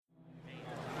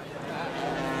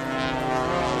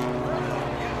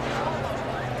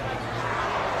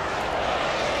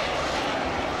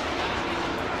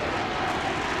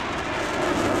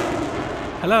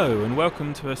Hello and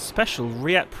welcome to a special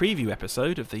RIAT preview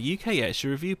episode of the UK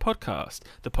Airshow Review podcast,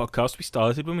 the podcast we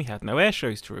started when we had no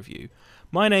airshows to review.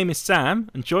 My name is Sam,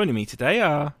 and joining me today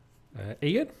are...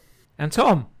 Ian and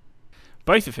Tom.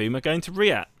 Both of whom are going to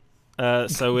RIAT,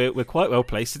 so we're quite well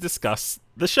placed to discuss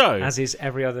the show. As is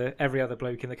every other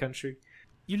bloke in the country.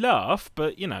 You laugh,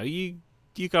 but, you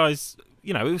guys...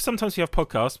 sometimes we have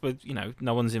podcasts where,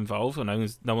 no one's involved or no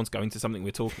one's going to something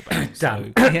we're talking about.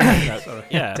 Dan.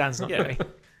 Yeah. Dan's not going.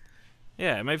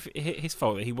 Yeah, maybe his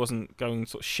fault that he wasn't going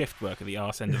sort of shift work at the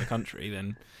arse end of the country.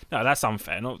 Then no, that's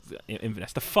unfair. Not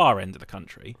Inverness, the far end of the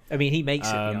country. I mean, he makes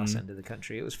it the arse end of the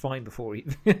country. It was fine before he.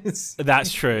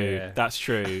 That's true. Yeah. That's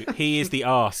true. He is the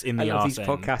arse in the arse end.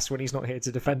 I love these podcasts when he's not here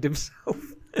to defend himself.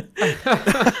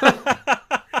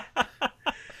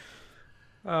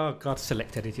 Oh God,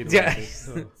 select edited. Yeah,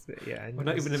 yeah. We're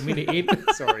not even a minute in.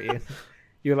 Sorry, Ian.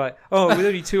 You're like, with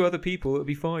only two other people, it'll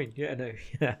be fine. Yeah, no,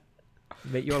 yeah.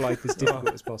 Make your life as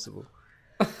difficult as possible.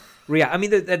 Yeah, I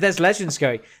mean, there's legends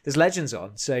going. There's legends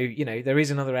on. So there is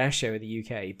another air show in the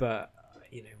UK, but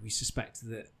we suspect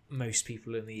that most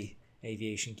people in the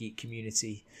aviation geek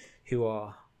community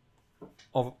who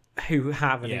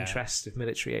have an interest of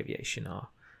military aviation are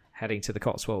heading to the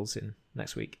Cotswolds in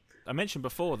next week. I mentioned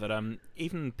before that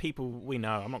even people we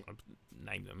know, I'm not going to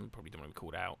name them, probably don't want to be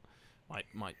called out, might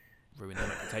ruin their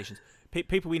reputations.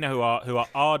 People we know who are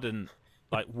ardent,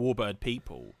 like warbird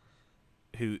people,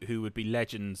 who would be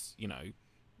legends,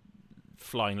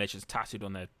 flying legends tattooed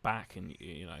on their back, and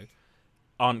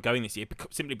aren't going this year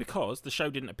simply because the show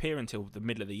didn't appear until the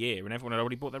middle of the year, and everyone had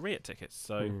already bought their RIAT tickets.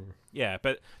 So yeah,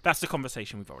 but that's the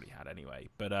conversation we've already had anyway.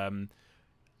 But I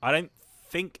don't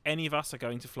think any of us are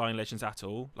going to Flying Legends at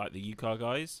all, like the UCAR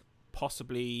guys.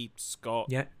 Possibly Scott.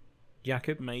 Yeah.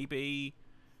 Jakob. Maybe.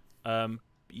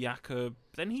 Jakob.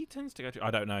 Then he tends to go to... I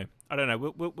don't know.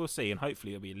 We'll see, and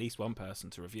hopefully there'll be at least one person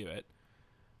to review it.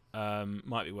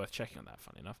 Might be worth checking on that,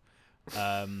 funny enough.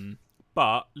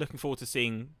 But looking forward to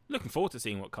seeing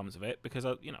what comes of it, because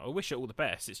I wish it all the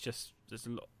best. It's just there's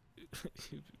a lot...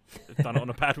 They've done it on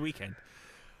a bad weekend.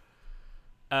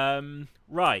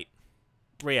 Right.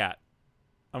 RIAT.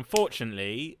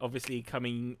 Unfortunately, obviously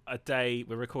we're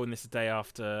recording this a day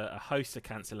after a host of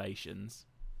cancellations.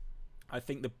 I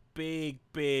think the big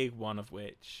one of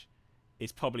which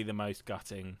is probably the most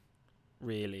gutting,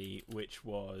 really, which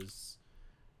was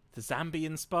the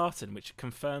Zambian Spartan, which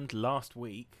confirmed last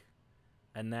week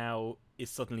and now is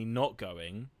suddenly not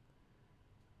going,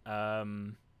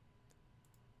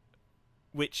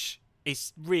 which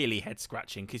is really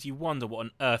head-scratching because you wonder what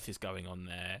on earth is going on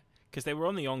there. Because they were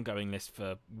on the ongoing list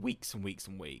for weeks and weeks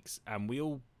and weeks, and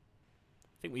I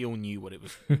think we all knew what it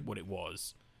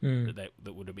was, that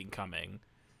would have been coming,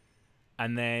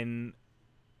 and then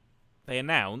they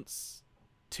announce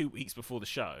 2 weeks before the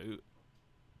show,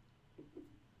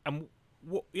 and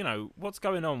what's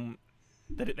going on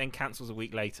that it then cancels a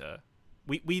week later.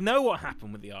 We know what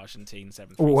happened with the Argentine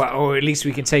 737. Or at least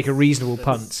we can take a reasonable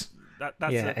punt.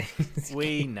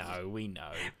 We know,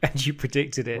 and you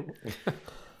predicted it.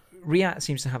 RIAT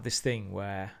seems to have this thing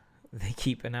where they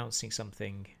keep announcing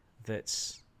something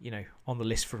that's on the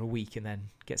list for a week and then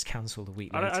gets cancelled a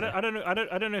week later. I don't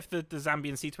know if the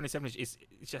Zambian C-27 is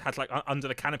just has like under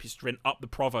the canopy strint up the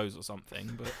Provos or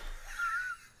something.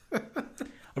 But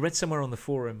I read somewhere on the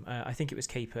forum. I think it was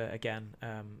Caper again,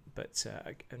 but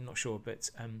I'm not sure. But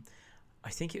I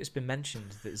think it has been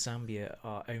mentioned that Zambia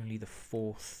are only the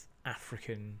fourth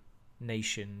African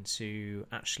nation to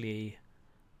actually.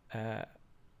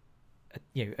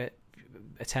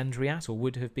 Attend RIAT, or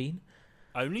would have been.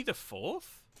 Only the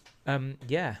fourth?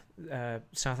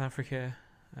 South Africa,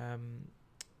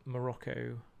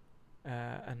 Morocco,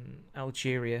 and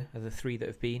Algeria are the three that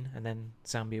have been, and then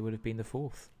Zambia would have been the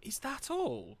fourth. Is that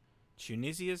all?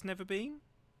 Tunisia's never been?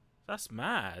 That's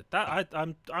mad. It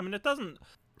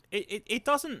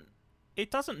doesn't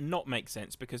not make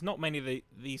sense, because not many of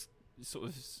these sort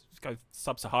of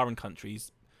sub-Saharan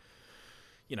countries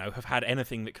have had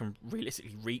anything that can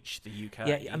realistically reach the UK.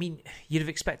 Yeah, I mean, you'd have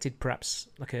expected perhaps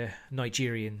like a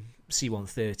Nigerian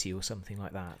C-130 or something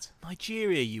like that.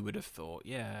 Nigeria, you would have thought,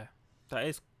 yeah. That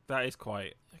is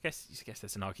quite... I guess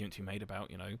there's an argument to be made about,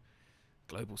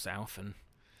 Global South and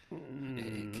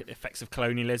effects of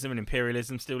colonialism and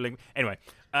imperialism still linked. Anyway,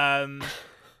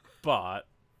 but...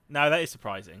 No, that is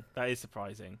surprising.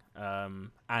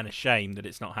 And a shame that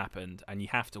it's not happened, and you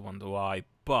have to wonder why,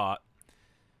 but...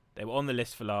 They were on the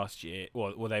list for last year,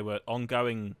 or they were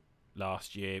ongoing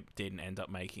last year, didn't end up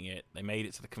making it. They made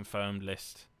it to the confirmed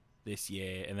list this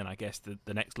year, and then I guess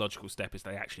the next logical step is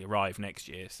they actually arrive next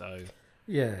year. So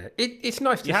Yeah, it's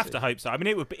nice. You have to hope so. I mean,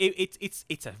 it would be.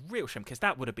 It's a real shame because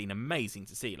that would have been amazing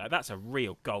to see. Like that's a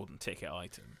real golden ticket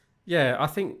item. Yeah, I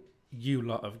think you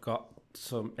lot have got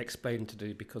some explaining to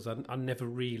do because I never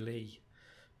really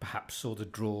perhaps saw the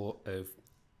draw of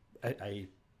a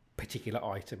particular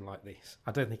item like this.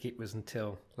 I don't think it was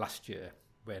until last year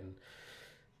when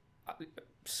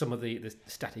some of the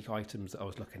static items that I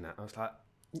was looking at, I was like,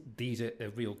 these are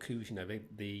real coups, you know,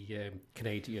 the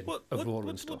Canadian Aurora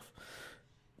and stuff.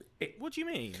 What do you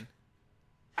mean?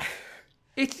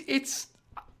 It's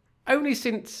only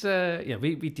since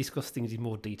we discussed things in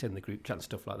more detail in the group chat and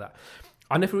stuff like that.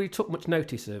 I never really took much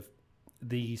notice of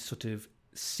these sort of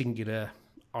singular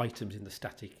items in the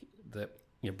static that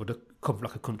would have come from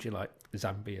like a country like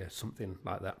Zambia, something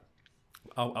like that.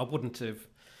 I wouldn't have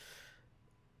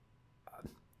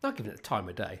not given it the time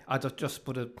of day. I just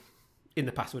would have in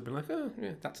the past would have been like, oh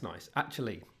yeah, that's nice.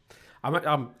 Actually,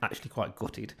 I'm actually quite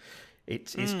gutted.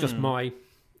 It's just my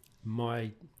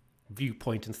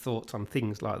viewpoint and thoughts on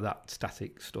things like that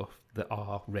static stuff that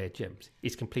are rare gems.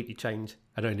 It's completely changed,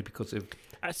 and only because of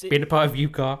being a part of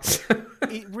UCAR.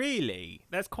 It really,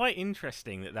 that's quite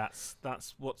interesting. That's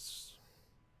what's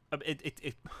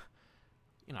it.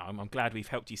 You know, I'm glad we've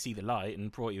helped you see the light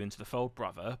and brought you into the fold,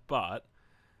 brother. But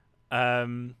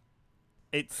Ian,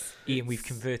 we've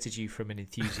converted you from an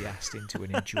enthusiast into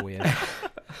an enjoyer.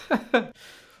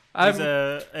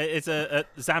 It's a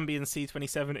Zambian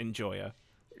C27 enjoyer.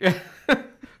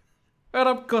 Well,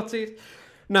 I'm gutted.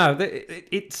 No,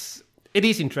 it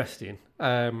is interesting.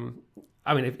 I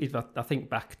mean, if I think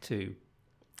back to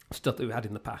stuff that we had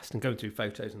in the past and going through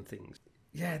photos and things,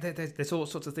 yeah, there's all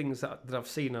sorts of things that I've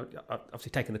seen. I've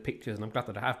obviously taken the pictures, and I'm glad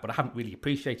that I have, but I haven't really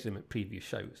appreciated them at previous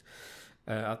shows.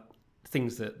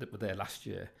 Things that were there last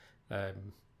year. I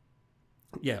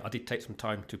did take some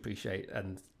time to appreciate,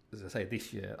 and as I say,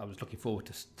 this year I was looking forward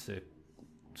to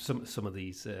some of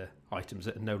these items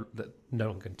that are no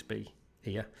longer going to be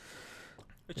here.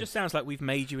 It just sounds like we've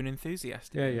made you an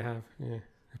enthusiast. Yeah, you have. Yeah,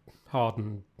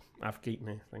 hardened geek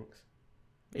now. Thanks.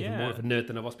 Even more of a nerd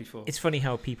than I was before. It's funny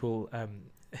how people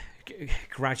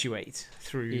graduate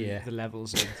through the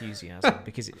levels of enthusiasm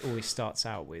because it always starts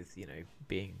out with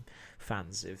being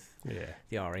fans of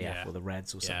the RAF or the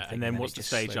Reds or something. And then what's the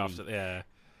stage after? Yeah,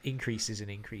 increases,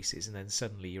 and then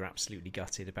suddenly you're absolutely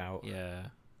gutted about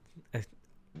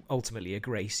ultimately a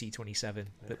grey C27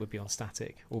 that would be on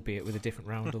static, albeit with a different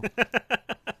roundel.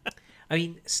 I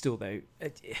mean, still though,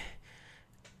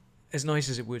 as nice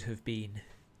as it would have been,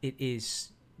 it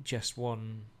is just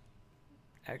one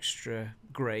extra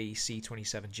grey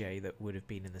C27J that would have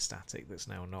been in the static that's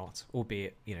now not,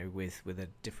 albeit with a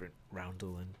different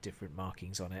roundel and different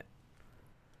markings on it.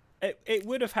 It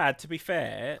would have had, to be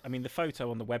fair. I mean, the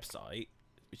photo on the website,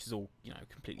 which is all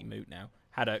completely moot now,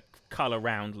 had a colour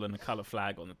roundel and a colour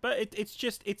flag on it. But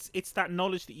it's that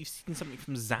knowledge that you've seen something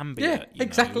from Zambia. Yeah,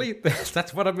 exactly.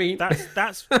 That's what I mean.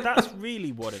 That's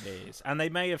really what it is. And they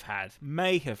may have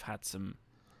had some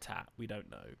tat. We don't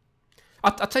know.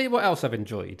 I'll tell you what else I've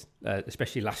enjoyed,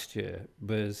 especially last year,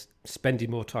 was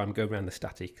spending more time going around the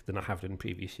static than I have done in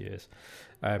previous years.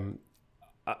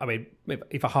 I mean,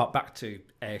 if I hark back to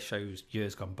air shows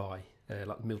years gone by,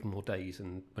 like Mildenhall days,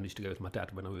 and I used to go with my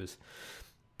dad when I was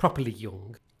properly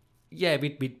young. Yeah,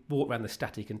 we'd walk around the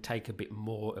static and take a bit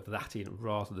more of that in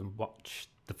rather than watch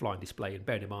the flying display. And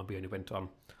bearing in mind, we only went on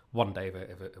one day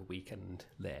of a weekend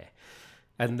there.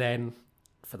 And then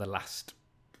for the last,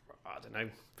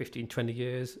 15, 20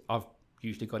 years, I've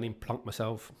usually gone in, plonked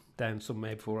myself down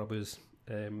somewhere before I was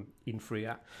in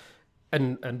pre-RIAT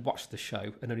and watched the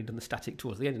show and only done the static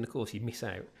tours. At the end of the course, you miss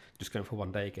out, just going for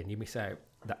one day again, you miss out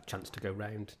that chance to go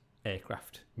round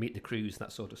aircraft, meet the crews,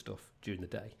 that sort of stuff during the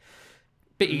day.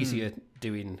 Bit easier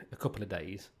doing a couple of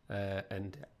days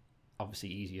and obviously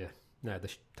easier now to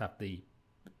have the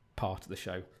part of the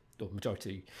show, or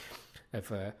majority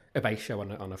of a show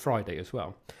on a Friday as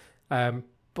well.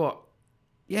 But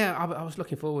yeah, I was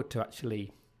looking forward to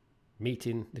actually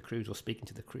meeting the crews or speaking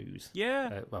to the crews.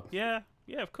 Yeah,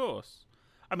 of course.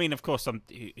 I mean, of course, some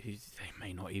who they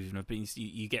may not even have been.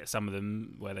 You get some of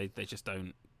them where they just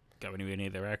don't go anywhere near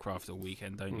their aircraft all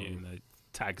weekend, don't you? And the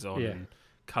tags on and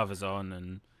covers on.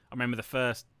 And I remember the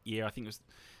first year, I think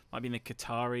might be in the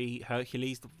Qatari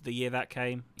Hercules, the year that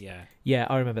came. Yeah,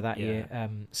 I remember that year,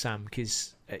 Sam,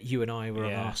 because you and I were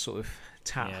on our sort of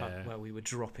tat hunt where we were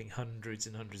dropping hundreds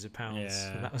and hundreds of pounds.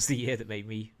 Yeah. And that was the year that made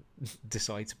me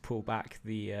decide to pull back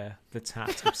the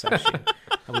tat obsession.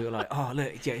 And we were like, oh,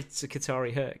 look, it's a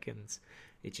Qatari Herc. And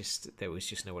there was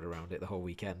just no one around it the whole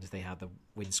weekend. They had the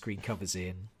windscreen covers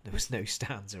in. There was no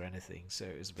stands or anything. So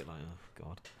it was a bit like, oh,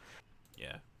 God.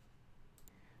 Yeah.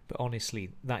 But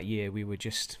honestly, that year we were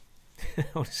just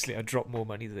honestly, I dropped more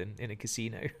money than in a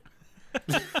casino.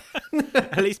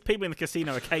 At least people in the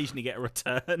casino occasionally get a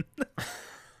return.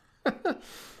 I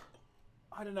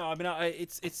don't know. I mean,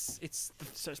 it's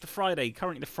the Friday,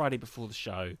 currently the Friday before the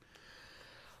show,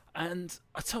 and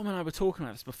Tom and I were talking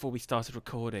about this before we started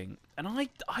recording, and I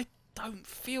don't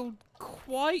feel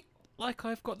quite like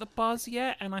I've got the buzz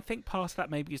yet, and I think past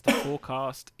that maybe is the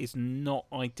forecast is not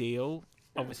ideal.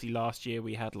 Obviously, last year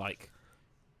we had like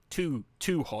too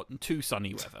hot and too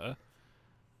sunny weather,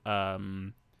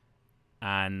 and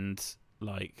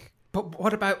like. But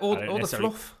what about all the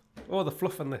fluff? All the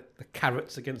fluff and the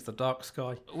carrots against the dark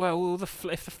sky. Well,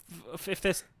 if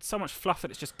there's so much fluff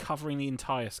that it's just covering the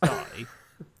entire sky.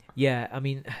 Yeah, I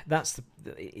mean that's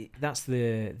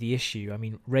the issue. I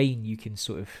mean, rain you can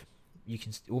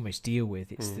almost deal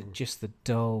with. It's just the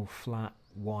dull, flat,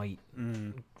 white,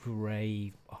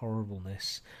 grey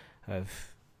horribleness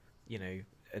of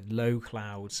low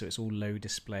clouds. So it's all low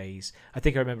displays. I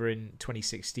think I remember in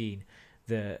 2016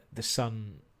 the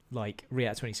sun. Like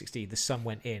RIAT 2016, the sun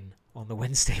went in on the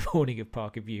Wednesday morning of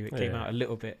Parker View. It came out a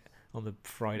little bit on the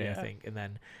Friday, I think, and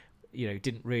then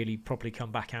didn't really properly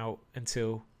come back out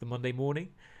until the Monday morning.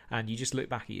 And you just look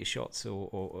back at your shots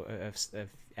or of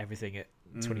everything at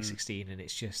 2016, and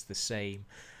it's just the same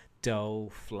dull,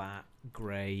 flat,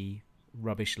 grey,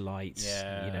 rubbish lights.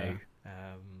 And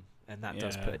that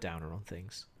does put a downer on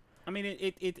things. I mean,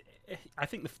 I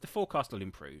think the forecast will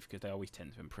improve because they always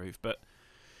tend to improve, but.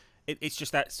 It's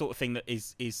just that sort of thing that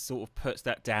is sort of puts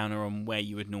that downer on where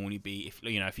you would normally be if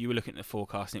you were looking at the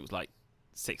forecast and it was like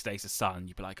 6 days of sun,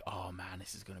 you'd be like, oh man,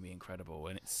 this is going to be incredible,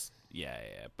 and it's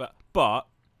but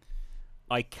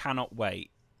I cannot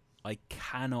wait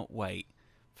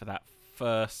for that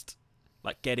first,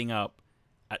 like, getting up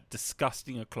at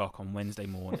disgusting o'clock on Wednesday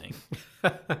morning,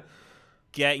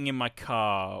 getting in my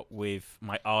car with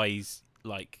my eyes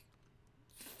like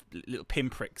little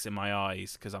pinpricks in my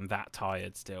eyes because I'm that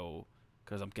tired still,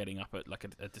 because I'm getting up at like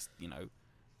an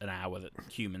hour that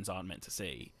humans aren't meant to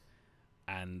see,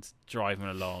 and driving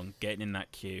along, getting in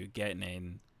that queue, getting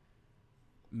in,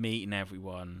 meeting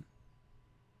everyone,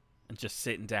 and just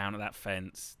sitting down at that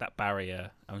fence, that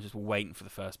barrier, and just waiting for the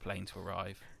first plane to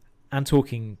arrive. And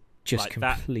talking just like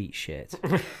complete shit.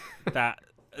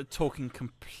 Talking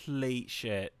complete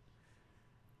shit.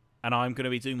 And I'm going to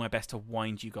be doing my best to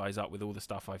wind you guys up with all the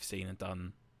stuff I've seen and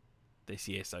done this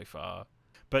year so far.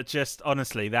 But just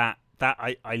honestly, that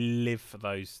I live for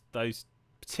those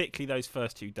particularly those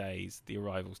first 2 days, the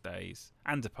arrivals days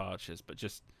and departures. But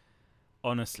just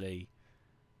honestly,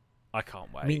 I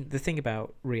can't wait. I mean, the thing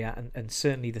about RIAT, and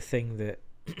certainly the thing that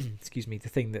the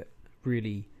thing that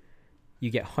really you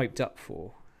get hyped up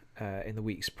for in the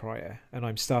weeks prior, and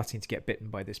I'm starting to get bitten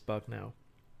by this bug now.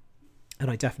 And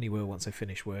I definitely will once I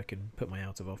finish work and put my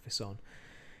out of office on,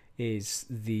 it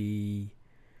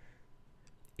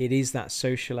is that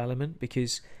social element,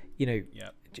 because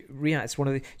RIAT, it's one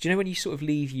of the, do you know when you sort of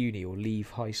leave uni or leave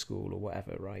high school or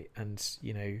whatever, right, and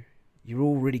you're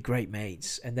all really great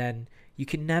mates, and then you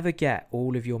can never get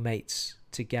all of your mates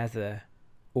together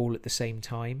all at the same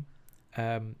time.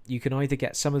 You can either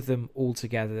get some of them all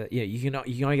together. You can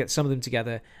either get some of them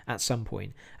together at some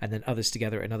point, and then others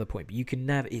together at another point. But you can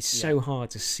never. It's so hard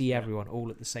to see everyone all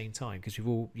at the same time, because we've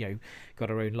all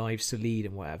got our own lives to lead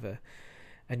and whatever.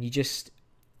 And you just,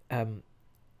 and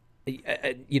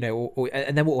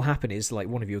then what will happen is, like,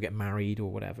 one of you will get married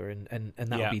or whatever, and that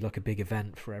will be like a big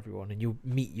event for everyone, and you'll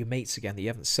meet your mates again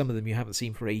that some of them you haven't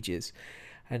seen for ages,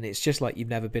 and it's just like you've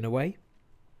never been away.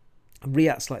 And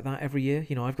RIAT's like that every year.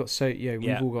 I've got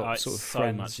we've all got sort of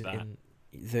friends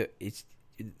that it's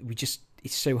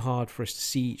so hard for us to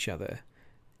see each other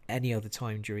any other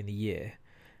time during the year,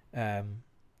 and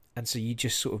so you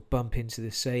just sort of bump into the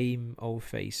same old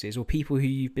faces or people who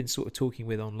you've been sort of talking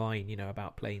with online,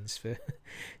 about planes for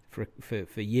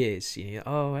years.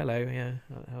 Oh, hello,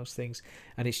 how's things?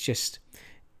 And it's just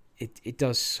it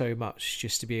does so much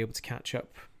just to be able to catch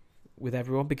up with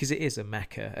everyone, because it is a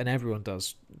mecca and everyone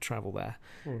does travel there.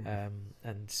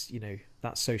 And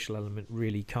that social element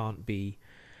really can't be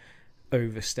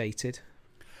overstated.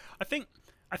 I think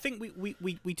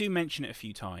we do mention it a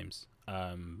few times,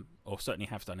 or certainly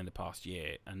have done in the past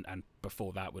year, and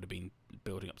before that would have been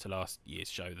building up to last year's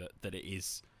show, that it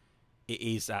is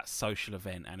that social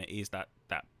event, and it is that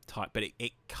type, but you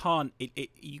can't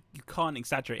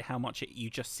exaggerate how much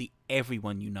you just see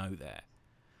everyone there.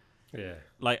 Yeah,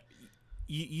 like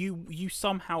you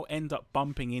somehow end up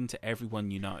bumping into everyone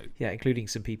including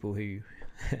some people who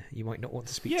you might not want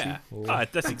to speak to.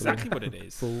 That's exactly what it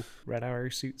is. Full Red Arrow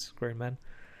suits, grown men.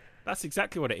 That's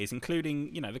exactly what it is,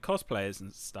 including the cosplayers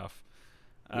and stuff.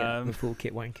 The full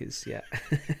kit wankers. Yeah.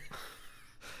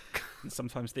 And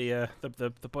sometimes the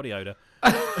body odor.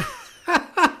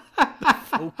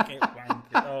 Full kit wankers.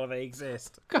 Oh, they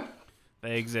exist.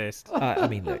 They exist. I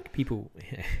mean, look, people.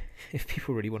 If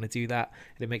people really want to do that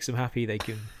and it makes them happy, they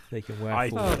can wear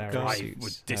full arrow suits. I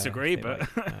would disagree, but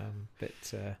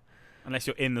unless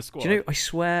you're in the squad. Do you know? I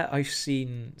swear I've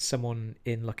seen someone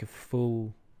in like a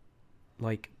full,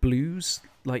 like blues,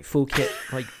 like full kit,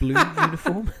 like blue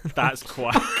uniform. That's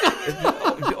quite.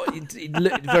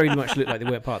 It very much looked like they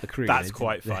weren't part of the crew. That's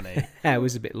quite funny. Their hair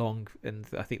was a bit long, and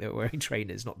I think they were wearing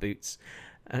trainers, not boots.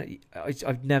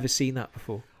 I've never seen that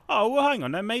before. Oh well, hang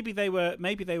on. Now maybe they were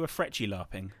Fretchy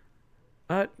larping.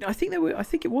 I think they were. I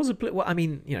think it was a. Well, I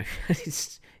mean, you know,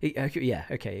 yeah,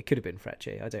 okay, it could have been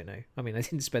Fretchy. I don't know. I mean, I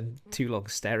didn't spend too long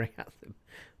staring at them.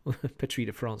 Patrie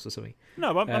de France or something.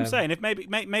 No, I'm saying if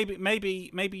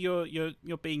maybe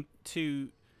you're being too,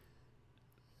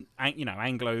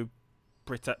 Anglo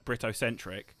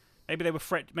Britocentric. Maybe they were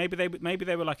Maybe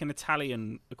they were like an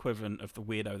Italian equivalent of the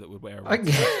weirdo that would wear a red.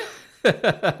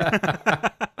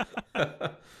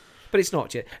 But it's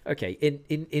not yet. Okay,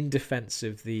 in defence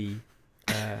of the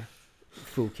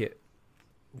full kit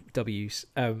W's,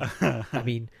 I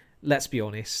mean, let's be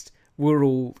honest. We're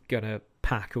all gonna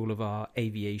pack all of our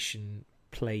aviation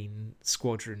plane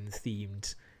squadron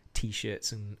themed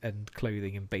T-shirts and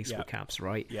clothing and baseball caps,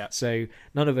 right? Yeah. So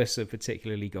none of us are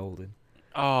particularly golden.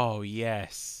 Oh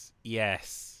yes,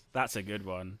 that's a good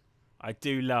one. I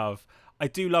do love a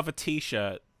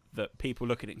T-shirt that people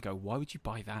look at it and go, "Why would you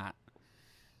buy that?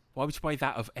 Why would you buy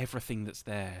that of everything that's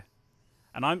there?"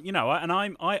 And I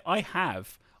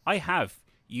have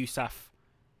USAF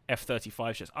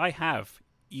F-35 shirts. I have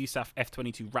USAF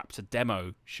F-22 Raptor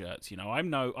demo shirts. I'm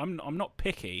not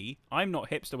picky. I'm not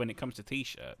hipster when it comes to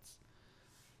T-shirts.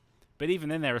 But even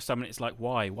then, there are some. It's like,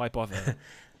 why bother?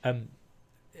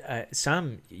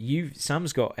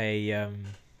 Sam's got an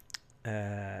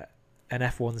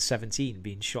F-117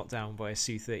 being shot down by a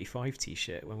Su-35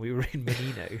 T-shirt when we were in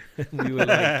Menino. We were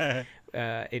like,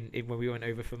 when we went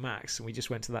over for Max, and we just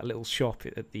went to that little shop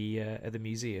at the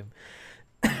museum,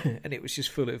 and it was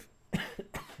just full of,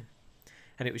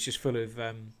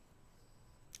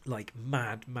 like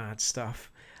mad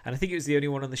stuff. And I think it was the only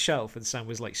one on the shelf, and Sam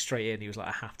was like straight in. He was like,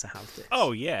 "I have to have this."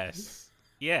 Oh yes.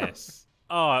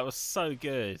 Oh, it was so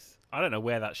good. I don't know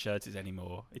where that shirt is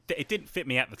anymore. It didn't fit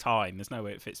me at the time. There's no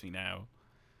way it fits me now.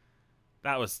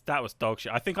 That was dog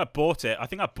shit. I think I bought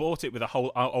it with a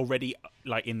hole already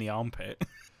like in the armpit.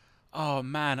 Oh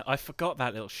man, I forgot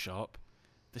that little shop.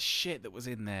 The shit that was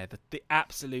in there. The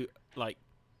absolute like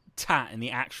tat in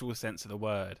the actual sense of the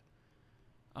word.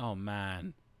 Oh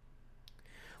man.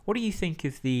 What do you think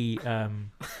of the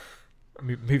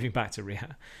moving back to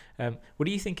RIAT? What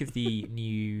do you think of the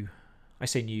new? I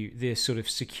say new. The sort of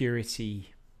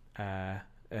security,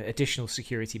 additional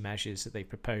security measures that they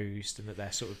proposed and that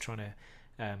they're sort of trying to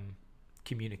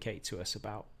communicate to us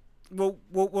about. Well,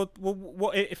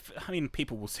 what if? I mean,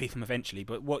 people will see them eventually,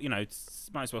 but what might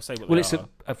as well say what. Well, they it's are.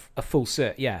 a full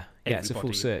search. Yeah, it's a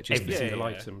full search. Every Isn't it? single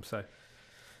item. So,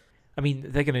 I mean,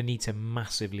 they're going to need to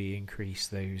massively increase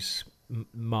those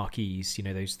marquees.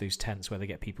 Those tents where they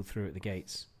get people through at the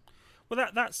gates. Well,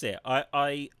 that's it.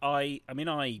 I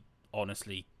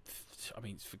honestly,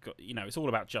 forgot. It's all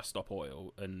about Just Stop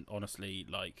Oil, and honestly,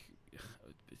 like,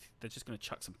 they're just going to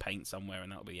chuck some paint somewhere, and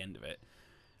that'll be the end of it.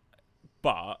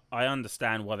 But I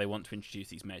understand why they want to introduce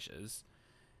these measures.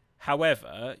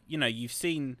 However, you've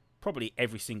seen probably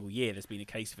every single year there's been a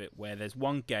case of it where there's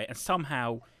one gate, and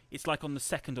somehow it's like on the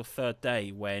second or third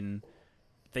day when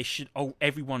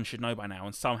everyone should know by now,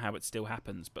 and somehow it still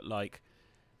happens. But like,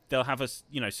 they'll have a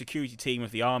security team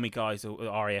of the army guys or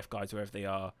RAF guys, wherever they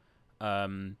are,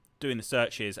 doing the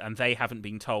searches, and they haven't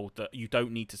been told that you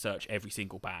don't need to search every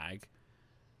single bag,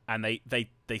 and they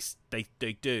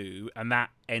do, and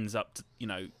that ends up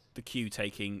the queue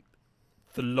taking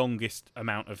the longest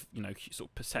amount of sort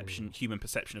of human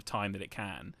perception of time that it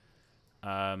can,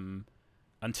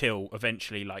 until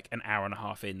eventually, like an hour and a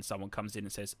half in, someone comes in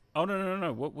and says, "Oh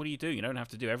no, what are you doing? You don't have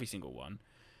to do every single one."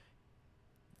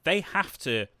 They have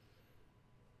to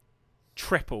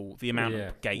triple the amount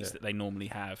of gates that they normally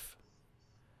have.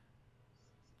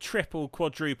 Triple,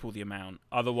 quadruple the amount.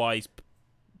 Otherwise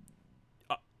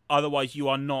you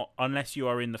are not, unless you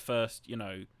are in the first,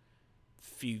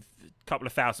 few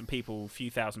thousand people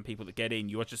that get in,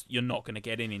 you're not going to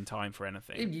get in time for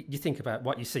anything. You think about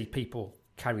what you see people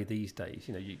carry these days.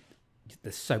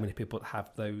 There's so many people that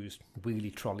have those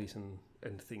wheelie trolleys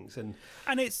and things, and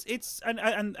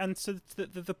so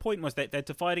the point was that they're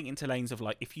dividing into lanes of,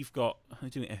 like, if you've got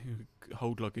doing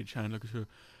hold luggage, hand luggage,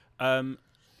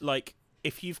 like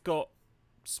if you've got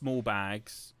small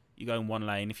bags, you go in one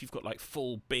lane. If you've got like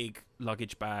full big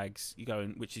luggage bags, you go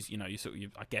in, which is, you know,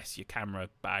 I guess your camera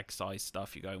bag size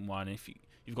stuff, you go in one. If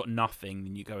you've got nothing,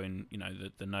 then you go in, you know,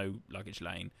 the no luggage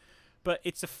lane. But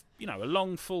it's a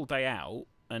long full day out,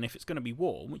 and if it's going to be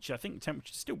warm, which I think the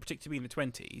temperature is still predicted to be in the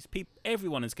 20s,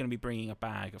 everyone is going to be bringing a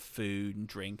bag of food and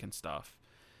drink and stuff.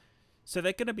 So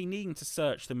they're going to be needing to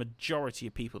search the majority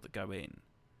of people that go in.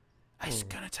 It's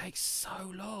going to take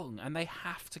so long, and they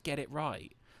have to get it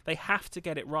right. They have to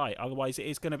get it right, otherwise it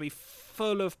is going to be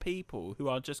full of people who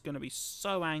are just going to be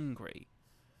so angry.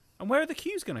 And where are the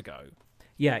queues going to go?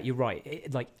 Yeah, you're right.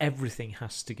 Like, everything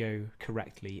has to go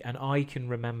correctly. And I can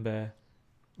remember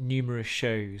numerous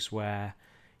shows where,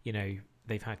 you know,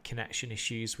 they've had connection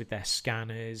issues with their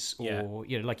scanners, or,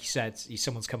 you know, like you said,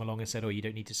 someone's come along and said, oh, you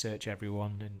don't need to search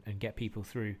everyone and get people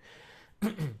through.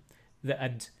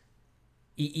 And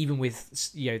even with,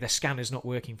 you know, their scanner's not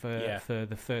working for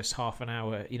the first half an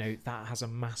hour, you know, that has a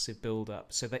massive build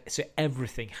up. So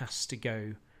everything has to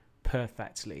go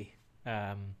perfectly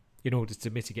in order to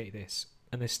mitigate this.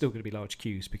 And there's still going to be large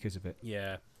queues because of it.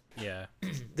 Yeah.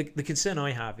 The concern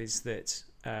I have is that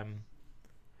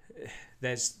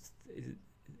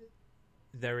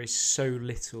there is so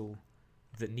little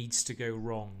that needs to go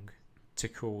wrong to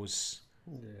cause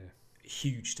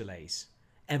huge delays.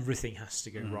 Everything has to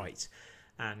go right.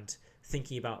 And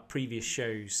thinking about previous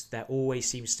shows, there always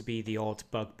seems to be the odd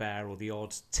bugbear or the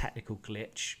odd technical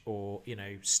glitch, or, you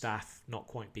know, staff not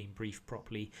quite being briefed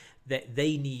properly.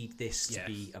 They need this to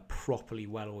be a properly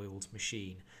well-oiled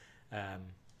machine.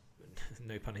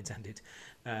 No pun intended.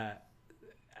 And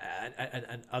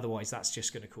otherwise, that's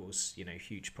just going to cause, you know,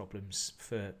 huge problems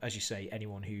for, as you say,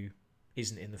 anyone who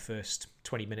isn't in the first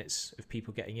 20 minutes of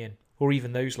people getting in, or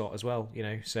even those lot as well, you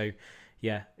know. So,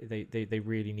 yeah, they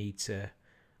really need to.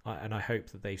 And I hope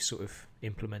that they've sort of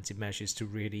implemented measures to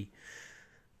really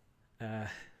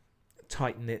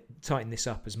tighten this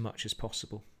up as much as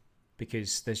possible,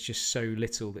 because there's just so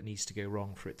little that needs to go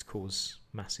wrong for it to cause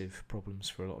massive problems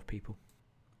for a lot of people.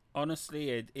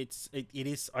 Honestly, it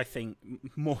is. I think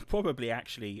more probably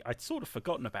actually, I'd sort of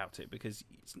forgotten about it because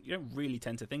you don't really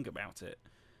tend to think about it,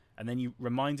 and then you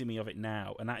reminded me of it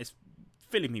now, and that is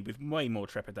filling me with way more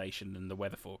trepidation than the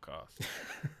weather forecast.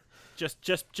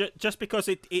 Just because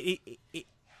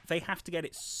they have to get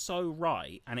it so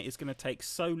right, and it is going to take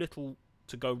so little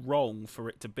to go wrong for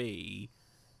it to be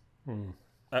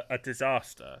a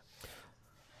disaster.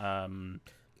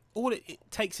 All it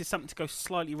takes is something to go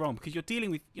slightly wrong, because you're dealing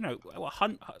with, you know,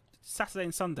 Saturday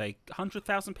and Sunday,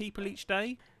 100,000 people each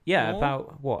day. Yeah, more?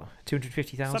 About what,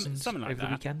 250,000 something like over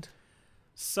the weekend.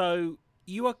 So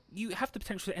you have the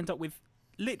potential to end up with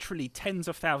literally tens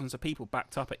of thousands of people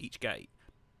backed up at each gate.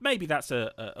 Maybe that's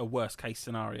a worst case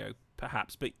scenario,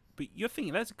 perhaps, but you're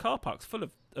thinking there's car parks full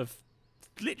of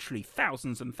literally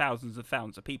thousands and thousands and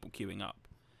thousands of people queuing up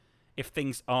if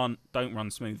things don't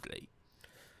run smoothly.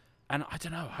 And I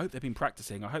don't know. I hope they've been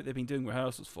practicing. I hope they've been doing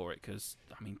rehearsals for it, because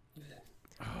I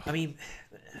mean,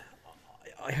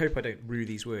 I hope I don't rue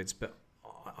these words, but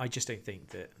I just don't think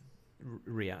that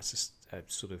RIAT's a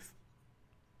sort of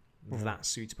that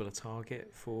suitable a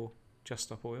target for Just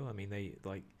Stop Oil. I mean, they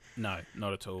like. No,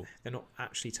 not at all. They're not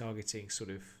actually targeting sort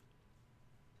of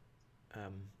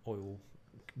oil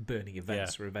burning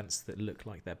events or events that look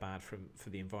like they're bad for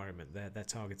the environment. They're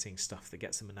targeting stuff that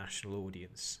gets them a national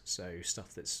audience, so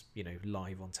stuff that's, you know,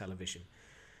 live on television,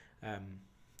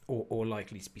 or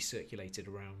likely to be circulated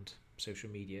around social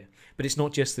media. But it's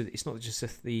not just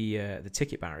the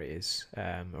ticket barriers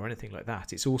or anything like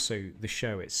that. It's also the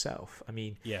show itself. I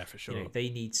mean, yeah, for sure. You know, they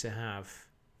need to have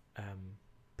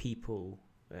people,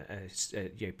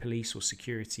 you know, police or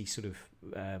security sort of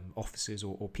officers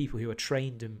or people who are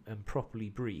trained and properly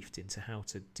briefed into how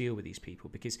to deal with these people.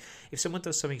 Because if someone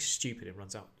does something stupid and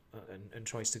runs out and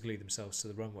tries to glue themselves to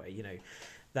the runway, you know,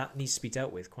 that needs to be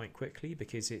dealt with quite quickly,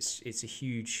 because it's a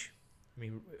huge. I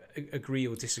mean, agree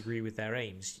or disagree with their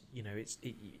aims, you know,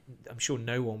 I'm sure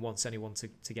no one wants anyone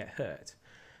to get hurt,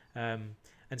 and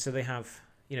so they have,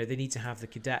 you know, they need to have the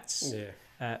cadets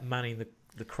manning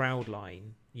the crowd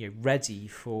line, you know, ready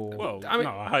for. Well,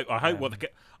 I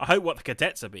hope what the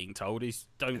cadets are being told is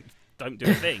don't do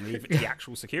a thing. Leave it to the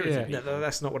actual security people. No,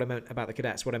 that's not what I meant about the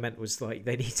cadets. What I meant was, like,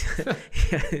 they need to,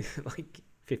 like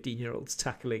 15-year-olds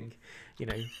tackling, you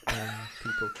know,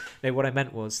 people. No, what I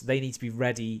meant was they need to be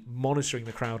ready, monitoring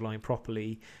the crowd line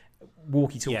properly,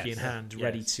 walkie-talkie in hand,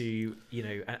 ready to, you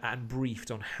know, and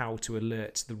briefed on how to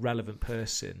alert the relevant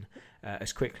person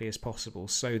as quickly as possible,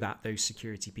 so that those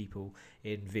security people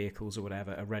in vehicles or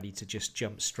whatever are ready to just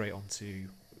jump straight onto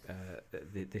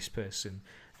this person,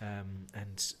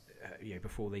 and you know,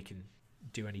 before they can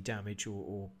do any damage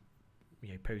or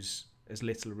pose as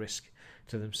little risk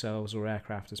to themselves or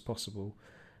aircraft as possible,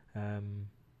 and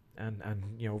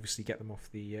obviously get them off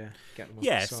the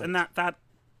yes, the site. and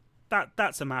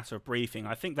that's a matter of briefing.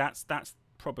 I think that's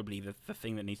probably the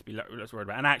thing that needs to be less worried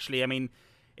about. And actually, I mean,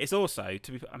 it's also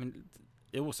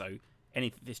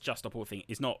this Just Stop Oil thing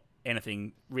is not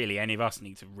anything really any of us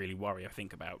need to really worry or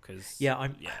think about, because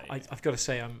I've got to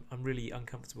say I'm really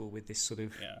uncomfortable with this sort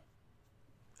of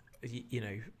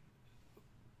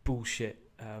bullshit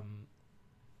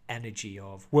energy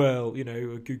of, well,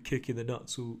 a good kick in the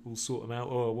nuts will sort them out.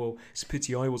 Oh, well, it's a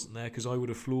pity I wasn't there because I would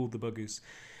have floored the buggers.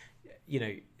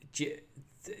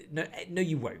 No,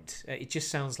 you won't. It just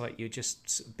sounds like you're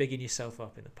just bigging yourself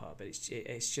up in the pub.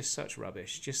 It's just such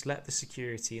rubbish. Just let the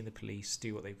security and the police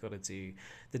do what they've got to do.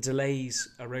 The delays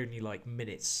are only like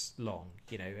minutes long,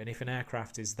 and if an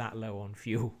aircraft is that low on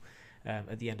fuel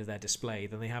at the end of their display,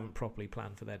 then they haven't properly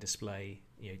planned for their display,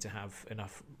 to have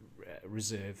enough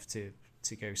reserve to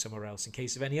go somewhere else in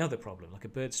case of any other problem, like a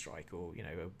bird strike or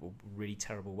or really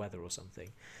terrible weather or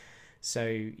something. So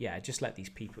yeah, just let these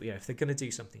people, if they're going to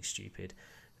do something stupid,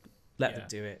 let them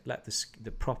do it. Let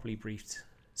the properly briefed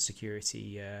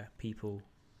security people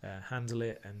handle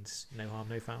it, and no harm,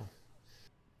 no foul.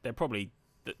 They're probably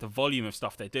the volume of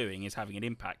stuff they're doing is having an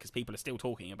impact because people are still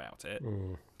talking about it.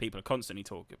 People are constantly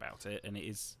talking about it, and it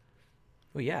is.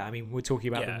 Well, yeah, I mean, we're talking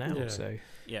about them now, so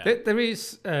yeah. There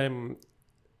is an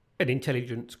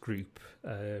intelligence group,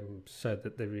 so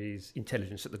that there is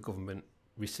intelligence that the government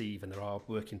receive, and there are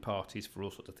working parties for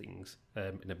all sorts of things.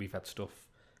 We've had stuff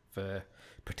for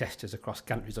protesters across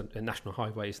gantries and national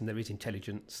highways, and there is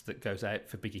intelligence that goes out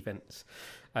for big events.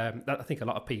 I think a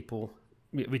lot of people,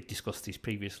 we discussed this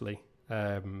previously,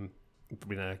 in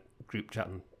a group chat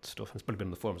and stuff, and it's probably been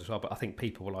on the forums as well, but I think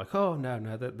people were like, oh,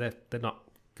 no, they're not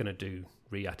going to do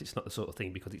RIAT. It's not the sort of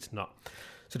thing because it's not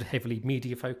sort of heavily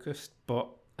media focused, but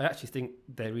I actually think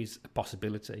there is a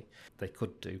possibility they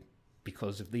could do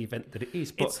because of the event that it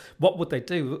is. But what would they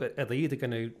do? Are they either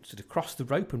going to sort of cross the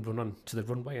rope and run on to the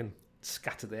runway and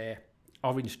scatter their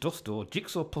orange dust or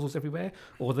jigsaw puzzles everywhere,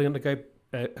 or are they going to go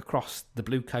across the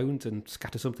blue cones and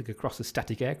scatter something across a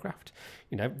static aircraft?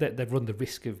 They run the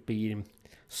risk of being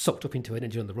sucked up into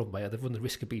energy on the runway, or they run the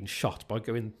risk of being shot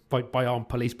by armed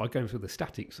police by going through the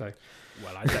static. So,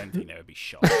 well, I don't think they would be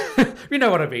shot. You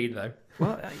know what I mean, though.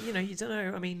 Well, you don't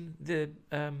know. I mean, the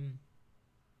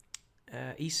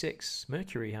E6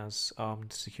 Mercury has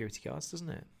armed security guards, doesn't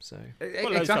it? So,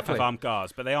 well, those stuff have armed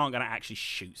guards, but they aren't going to actually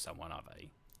shoot someone, are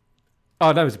they?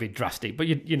 Oh, that was a bit drastic, but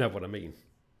you know what I mean.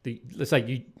 Let's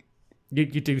say you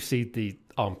do see the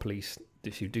armed police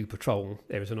who do patrol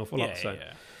areas an awful lot, so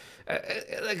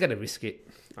they're going to risk it.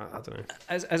 I don't know.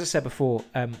 As I said before,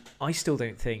 I still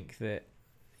don't think that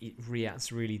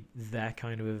RIAT's really their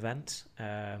kind of event,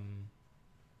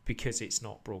 because it's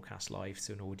not broadcast live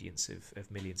to an audience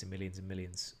of millions and millions and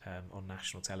millions on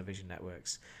national television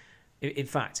networks. In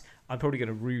fact, I'm probably going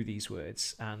to rue these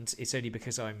words, and it's only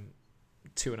because I'm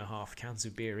 2.5 cans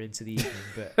of beer into the evening,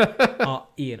 but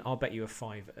Ian, I'll bet you a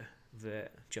 £5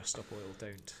 that Just Stop Oil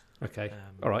don't. Okay,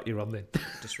 all right, you're on then.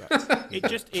 Disrupt.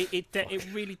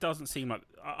 It really doesn't seem like.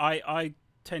 I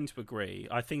tend to agree.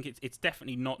 I think it's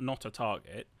definitely not a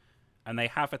target, and they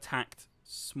have attacked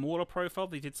smaller profile.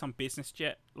 They did some business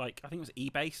jet, like I think it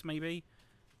was eBase maybe,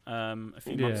 a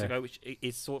few months ago, which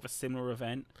is sort of a similar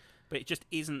event, but it just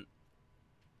isn't.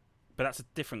 But that's a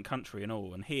different country and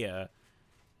all, and here.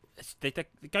 They're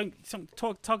going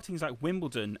targeting things like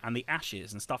Wimbledon and the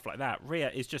Ashes and stuff like that.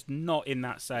 RIAT is just not in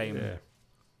that same. Yeah.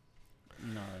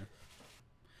 No.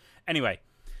 Anyway,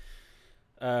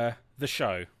 the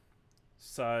show.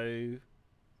 So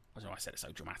I don't know. I said it so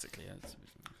dramatically.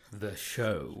 The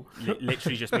show.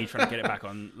 Literally just me trying to get it back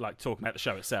on, like talking about the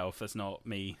show itself. That's not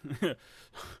me.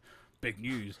 Big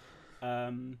news.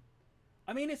 I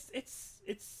mean, it's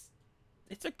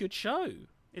a good show.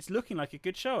 It's looking like a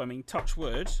good show. I mean, touch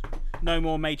wood, no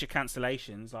more major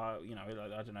cancellations. I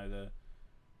don't know, the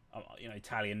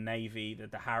Italian Navy,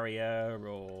 the Harrier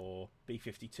or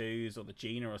B-52s or the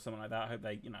Gina or something like that. I hope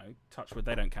they, touch wood,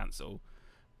 they don't cancel.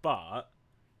 But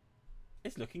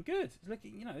it's looking good. It's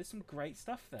looking, there's some great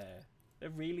stuff there. There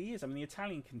really is. I mean, the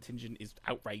Italian contingent is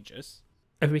outrageous.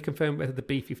 Have we confirmed whether the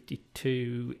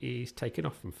B-52 is taken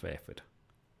off from Fairford?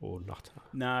 Or not?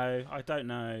 No, I don't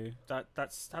know. That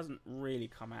hasn't really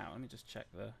come out. Let me just check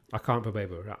I can't remember where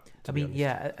we're at. I mean,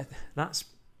 that's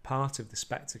part of the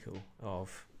spectacle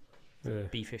of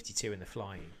B-52 in the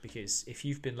flying, because if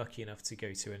you've been lucky enough to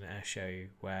go to an air show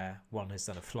where one has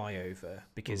done a flyover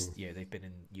because they've been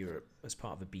in Europe as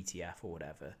part of the BTF or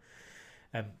whatever,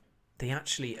 they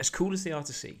actually, as cool as they are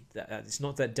to see, it's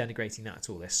not that denigrating that at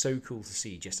all. They're so cool to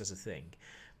see just as a thing.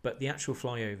 But the actual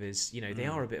flyovers, they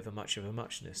are a bit of a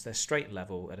muchness. They're straight and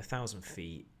level at 1,000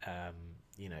 feet, and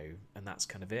that's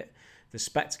kind of it. The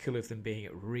spectacle of them being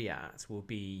at RIAT will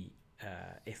be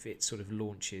if it sort of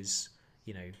launches,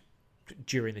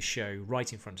 during the show,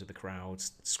 right in front of the crowd,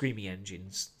 screaming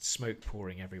engines, smoke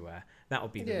pouring everywhere. That will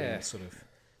be the real sort of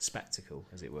spectacle,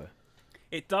 as it were.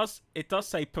 It does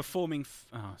say performing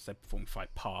 5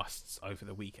 pasts over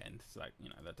the weekend. So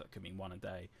that could mean one a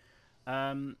day.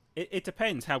 It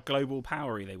depends how global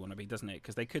powery they want to be, doesn't it?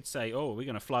 Because they could say, "Oh, we're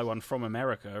going to fly one from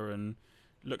America and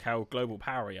look how global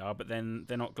powery are," but then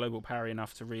they're not global powery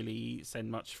enough to really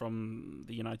send much from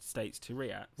the United States to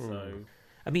RIAT. So,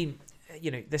 I mean,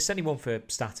 they're sending one for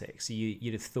static, so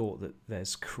you'd have thought that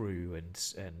there's crew and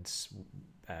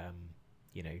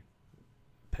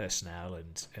personnel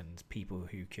and people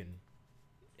who can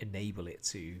enable it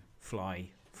to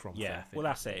fly from Fairfield. Well,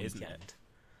 that's it, isn't it?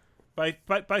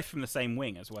 Both from the same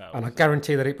wing as well. And I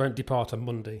guarantee that it won't depart on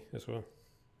Monday as well.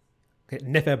 It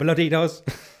never bloody does.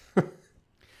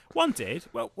 One did.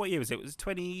 Well, what year was it? It was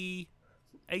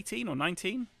 2018 or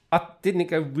 19? Didn't it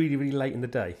go really, really late in the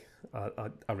day?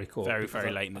 I recall. Very,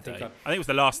 very late in the day. I think it was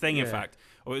the last thing, in fact.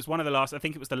 Or it was one of the last. I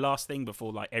think it was the last thing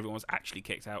before everyone was actually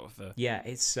kicked out of the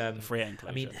it's the free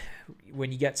enclosure. I mean,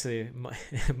 when you get to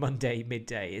Monday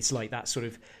midday, it's like that sort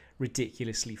of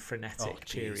ridiculously frenetic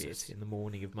period in the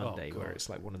morning of Monday, where it's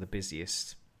like one of the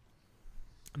busiest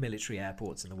military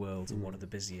airports in the world and one of the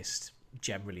busiest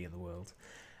generally in the world.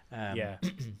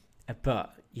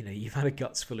 But you've had a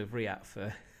guts full of RIAT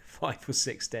for 5 or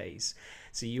 6 days,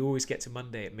 so you always get to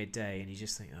Monday at midday and you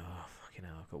just think, oh fucking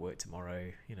hell, I've got work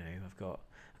tomorrow. I've got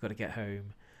to get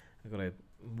home. I've got to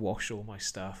wash all my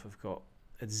stuff. I've got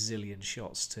a zillion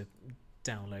shots to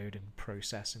download and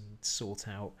process and sort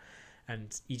out.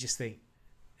 And you just think,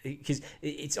 because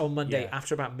it's on Monday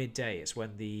after about midday, it's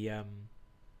when the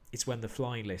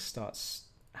flying list starts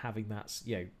having that,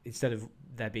 instead of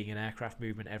there being an aircraft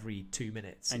movement every 2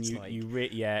 minutes, and it's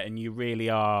you really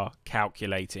are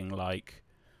calculating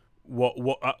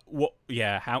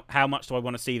how much do I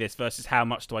want to see this versus how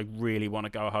much do I really want to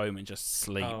go home and just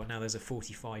sleep. Oh, now there's a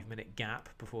 45-minute gap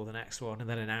before the next one, and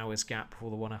then an hour's gap before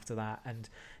the one after that, and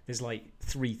there's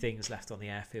 3 things left on the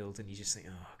airfield, and you just think,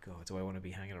 oh god, do I want to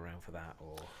be hanging around for that?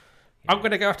 Or I'm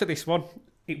going to go after this one.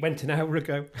 It went an hour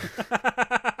ago.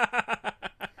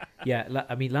 Yeah,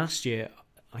 I mean, last year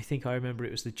I think I remember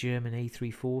it was the German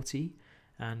A340.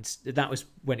 And that was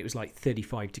when it was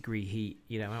 35-degree heat,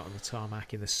 out on the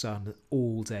tarmac in the sun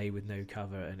all day with no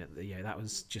cover, and that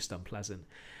was just unpleasant.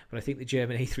 But I think the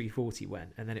German A340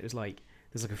 went, and then it was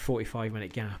there's a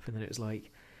 45-minute gap, and then it was the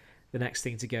next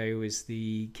thing to go was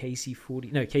the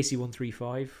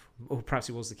KC-135, or perhaps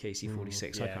it was the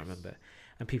KC-46, I can't remember.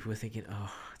 And people were thinking,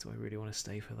 oh, do I really want to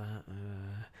stay for that?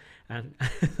 And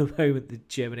the moment the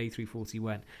German A340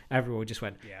 went, everyone just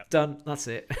went, done, that's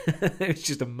it. It was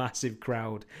just a massive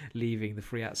crowd leaving the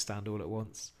RIAT stand all at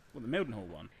once. Well, the Mildenhall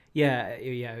one. Yeah,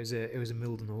 it was a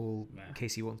Mildenhall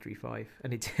KC-135,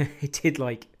 and it did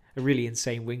a really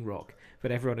insane wing rock,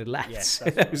 but everyone had left. Yes, so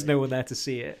there was no one there to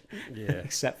see it,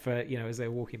 except for as they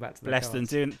were walking back to their cars. Bless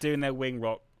them, doing their wing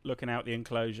rock, looking out the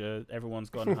enclosure.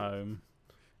 Everyone's gone home.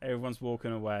 Everyone's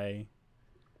walking away.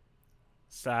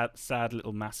 Sad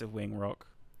little massive wing rock.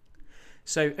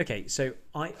 So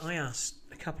I asked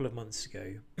a couple of months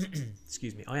ago.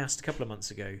 Excuse me. I asked a couple of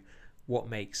months ago what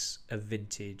makes a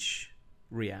vintage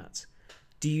RIAT.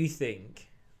 Do you think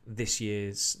this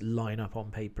year's lineup on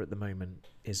paper at the moment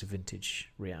is a vintage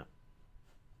RIAT?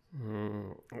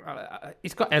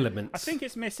 It's got elements. I think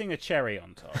it's missing a cherry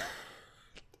on top.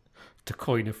 To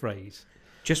coin a phrase.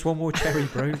 Just one more cherry,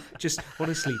 bro. Just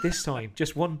honestly, this time,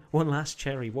 just one last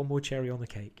cherry, one more cherry on the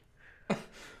cake. You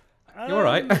all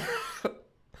right?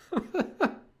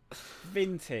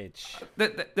 Vintage.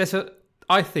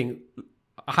 I think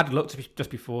I had a look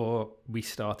just before we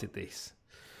started this.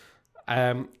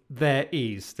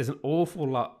 There's an awful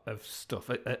lot of stuff,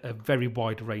 a very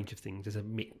wide range of things. There's a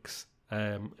mix,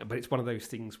 but it's one of those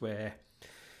things where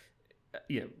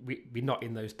we're not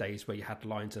in those days where you had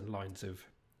lines and lines of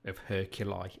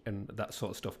Herculi and that sort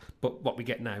of stuff. But what we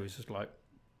get now is just 1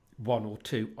 or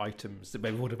 2 items that we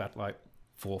would have had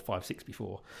 4, 5, 6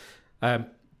 before.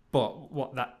 But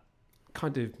what that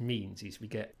kind of means is we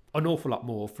get an awful lot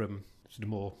more from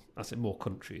more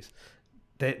countries.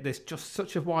 There's just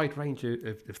such a wide range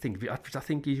of things, which I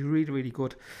think is really, really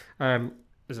good.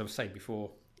 As I was saying before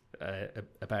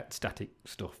about static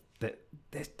stuff,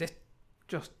 there's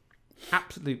just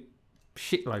absolute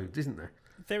shitloads, isn't there?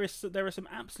 There are some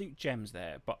absolute gems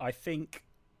there, but I think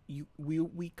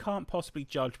we can't possibly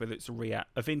judge whether it's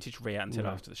a vintage RIAT until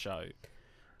after the show,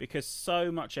 because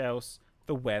so much else,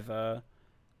 the weather,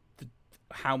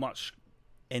 how much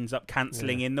ends up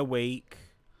cancelling in the week,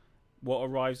 what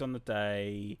arrives on the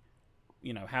day,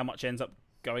 how much ends up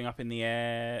going up in the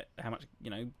air, how much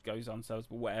goes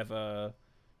unsalesable, whatever.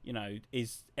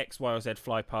 Is X, Y, or Z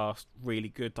fly past really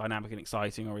good, dynamic, and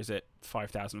exciting, or is it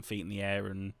 5,000 feet in the air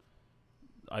and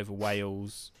over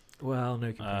Wales? Well,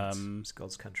 no complaints. It's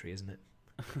God's country, isn't it?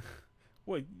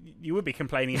 Well, you would be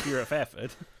complaining if you were at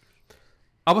Fairford.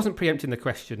 I wasn't preempting the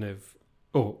question of,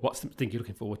 what's the thing you're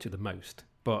looking forward to the most?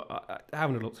 But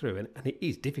having a look through, and it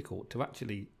is difficult to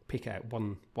actually pick out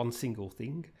one single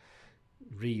thing,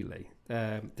 really.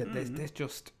 There's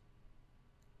just...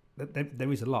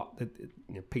 There is a lot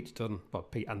that Pete's done. Well,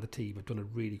 Pete and the team have done a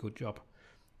really good job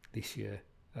this year.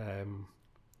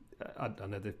 I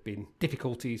know there've been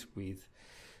difficulties with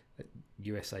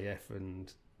USAF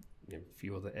and a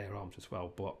few other air arms as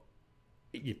well, but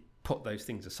you put those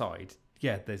things aside,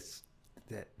 there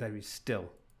is still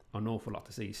an awful lot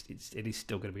to see. It is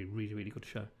still going to be a really, really good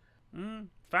show.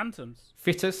 Phantoms.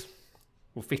 Fitter.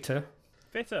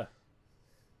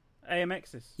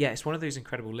 AMXs. Yeah, it's one of those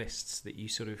incredible lists that you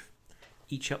sort of,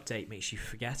 each update makes you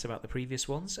forget about the previous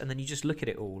ones, and then you just look at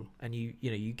it all, and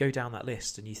you go down that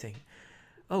list and you think,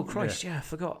 oh Christ, I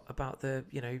forgot about the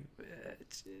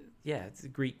the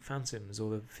Greek Phantoms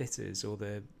or the Fitters or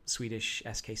the Swedish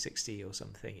SK60 or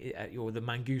something, or the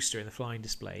Mangusta in the flying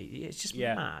display. It's just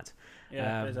mad.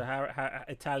 Yeah, there's a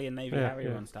Italian Navy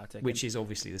Harrier on static, which is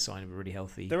obviously the sign of a really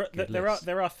healthy.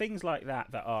 There are things like that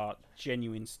are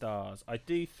genuine stars. I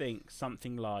do think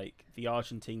something like the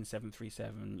Argentine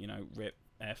 737, RIP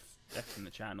F in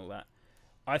the channel. That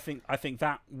I think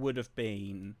that would have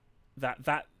been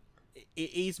that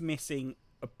it is missing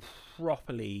a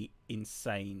properly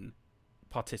insane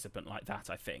participant like that.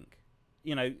 I think.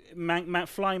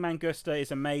 Flying Mangusta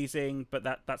is amazing, but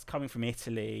that's coming from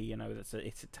Italy.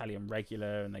 It's Italian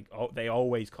regular, and they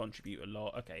always contribute a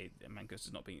lot. Okay,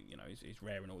 Mangusta's not being is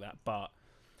rare and all that, but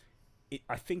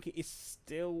I think it is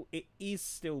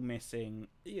still missing.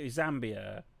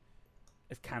 Zambia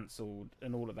is cancelled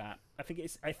and all of that. I think it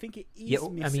is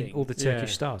missing. I mean, all the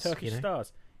Turkish stars.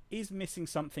 Stars is missing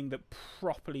something that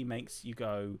properly makes you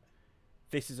go,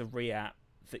 this is a RIAT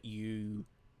that you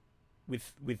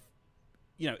with.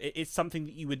 It's something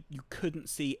that you couldn't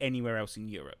see anywhere else in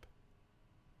Europe.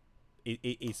 It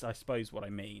is, I suppose, what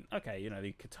I mean. Okay,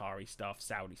 the Qatari stuff,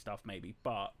 Saudi stuff, maybe,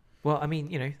 but well, I mean,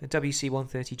 the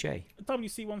WC-130J.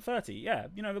 WC-130, yeah.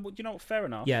 You know what? Fair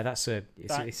enough. Yeah, that's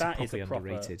probably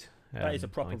underrated. That is a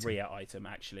proper item. RIAT item,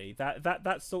 actually.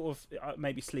 That's sort of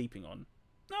maybe sleeping on.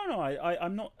 No,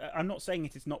 I'm not saying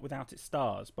it is not without its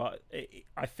stars, but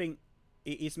I think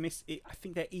it is I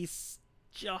think there is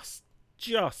just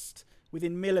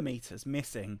within millimeters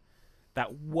missing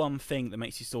that one thing that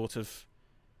makes you sort of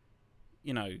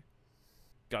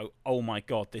go, oh my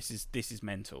god, this is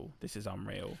mental, this is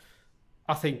unreal.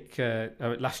 I think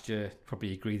last year,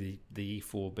 probably agree, the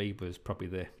E4B was probably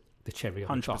the cherry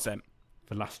on 100%. The top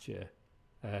for last year.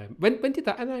 When did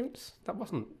that announce? That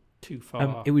wasn't too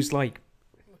far. It was like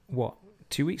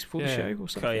 2 weeks before the show or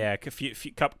something. Yeah,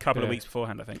 a couple of weeks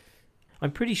beforehand, I think.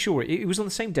 I'm pretty sure it was on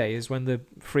the same day as when the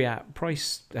pre-RIAT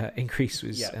price increase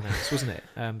was announced, wasn't it?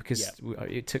 Because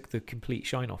it took the complete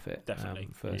shine off it. Definitely.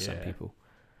 For some people.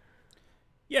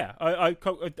 Yeah, I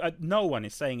no one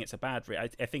is saying it's a bad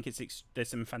RIAT. I think there's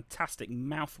some fantastic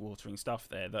mouth-watering stuff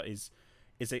there that is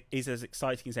as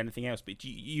exciting as anything else. But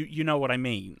you know what I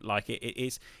mean? Like it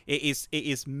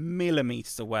is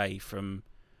millimeters away from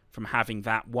having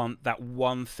that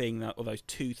one thing or those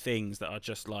two things that are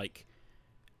just like,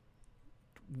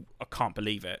 I can't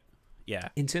believe it. Yeah.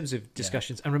 In terms of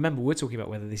discussions, and remember, we're talking about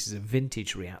whether this is a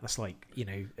vintage RIAT. That's like,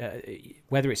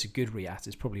 whether it's a good RIAT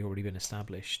has probably already been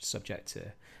established, subject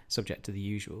to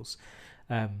the usuals.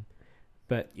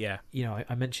 But yeah,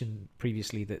 I mentioned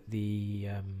previously that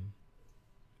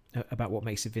about what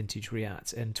makes a vintage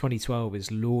RIAT, and 2012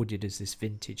 is lauded as this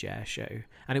vintage air show,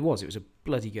 and it was a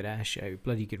bloody good air show,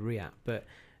 bloody good RIAT, but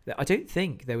I don't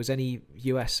think there was any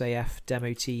USAF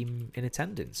demo team in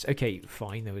attendance. Okay,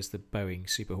 fine, there was the Boeing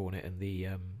Super Hornet and the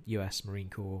US Marine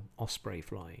Corps Osprey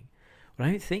flying, but I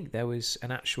don't think there was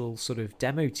an actual sort of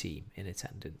demo team in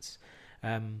attendance.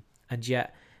 And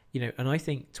yet, and I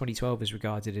think 2012 is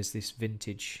regarded as this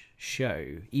vintage show,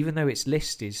 even though its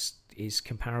list is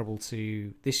comparable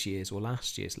to this year's or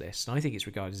last year's list. And I think it's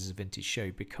regarded as a vintage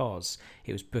show because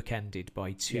it was bookended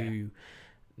by two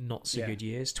not so good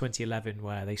years, 2011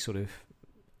 where they sort of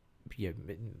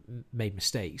made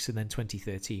mistakes, and then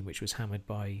 2013 which was hammered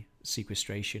by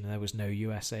sequestration, and there was no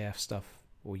USAF stuff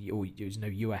or there's no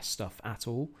US stuff at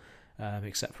all,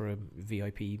 except for a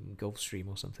VIP Gulfstream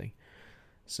or something.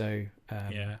 So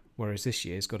whereas this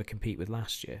year it's got to compete with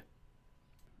last year.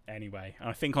 Anyway,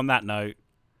 I think on that note,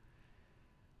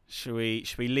 should we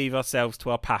leave ourselves to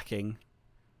our packing,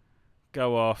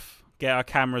 go off, get our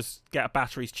cameras, get our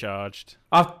batteries charged?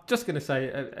 I was just going to say,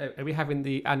 are we having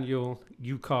the annual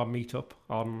UCAR meetup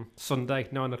on Sunday,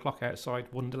 9 o'clock outside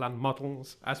Wonderland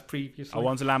Models as previously? Are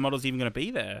Wonderland Models even going to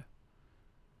be there?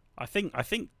 I was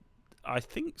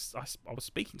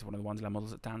speaking to one of the Wonderland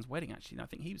Models at Dan's wedding, actually, and I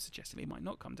think he was suggesting he might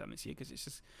not come down this year because it's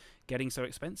just getting so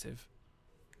expensive.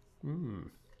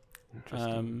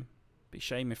 Interesting. Be a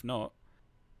shame if not.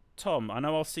 Tom, I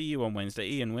know I'll see you on Wednesday.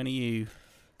 Ian, when are you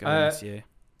going this year?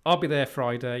 I'll be there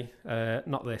Friday,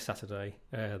 not there Saturday,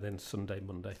 then Sunday,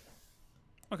 Monday.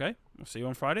 Okay, we'll see you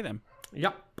on Friday then.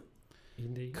 Yep.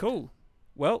 Indeed. Cool.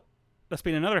 Well, that's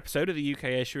been another episode of the UK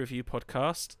Airshow Review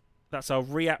podcast. That's our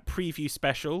RIAT preview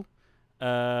special.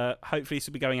 Hopefully this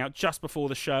will be going out just before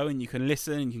the show, and you can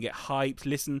listen, and you can get hyped,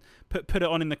 listen, put it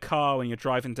on in the car when you're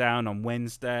driving down on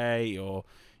Wednesday or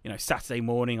Saturday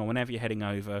morning or whenever you're heading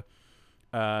over.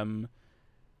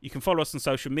 You can follow us on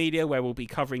social media where we'll be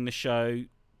covering the show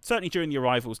certainly during the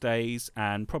arrivals days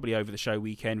and probably over the show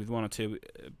weekend with one or two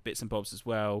bits and bobs as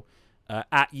well.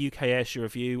 At UK Airshow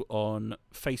Review on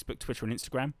Facebook, Twitter and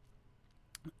Instagram.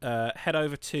 Head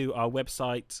over to our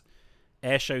website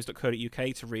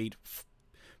airshows.co.uk to read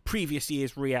previous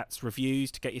year's RIAT's reviews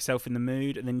to get yourself in the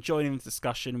mood, and then join in the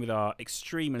discussion with our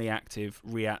extremely active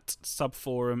RIAT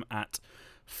subforum at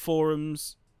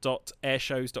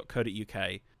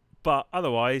forums.airshows.co.uk. But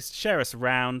otherwise, share us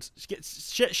around.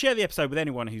 Share the episode with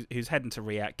anyone who's heading to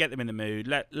RIAT. Get them in the mood.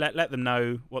 Let them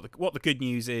know what the good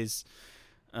news is.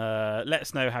 Let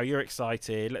us know how you're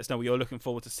excited. Let us know what you're looking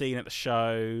forward to seeing at the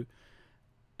show.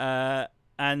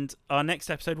 And our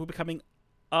next episode will be coming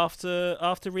after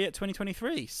RIAT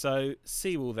 2023. So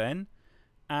see you all then.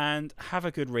 And have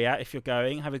a good RIAT if you're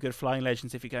going. Have a good Flying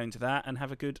Legends if you're going to that. And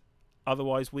have a good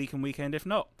otherwise week and weekend if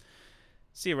not.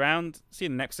 See you around. See you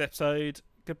in the next episode.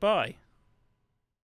 Goodbye.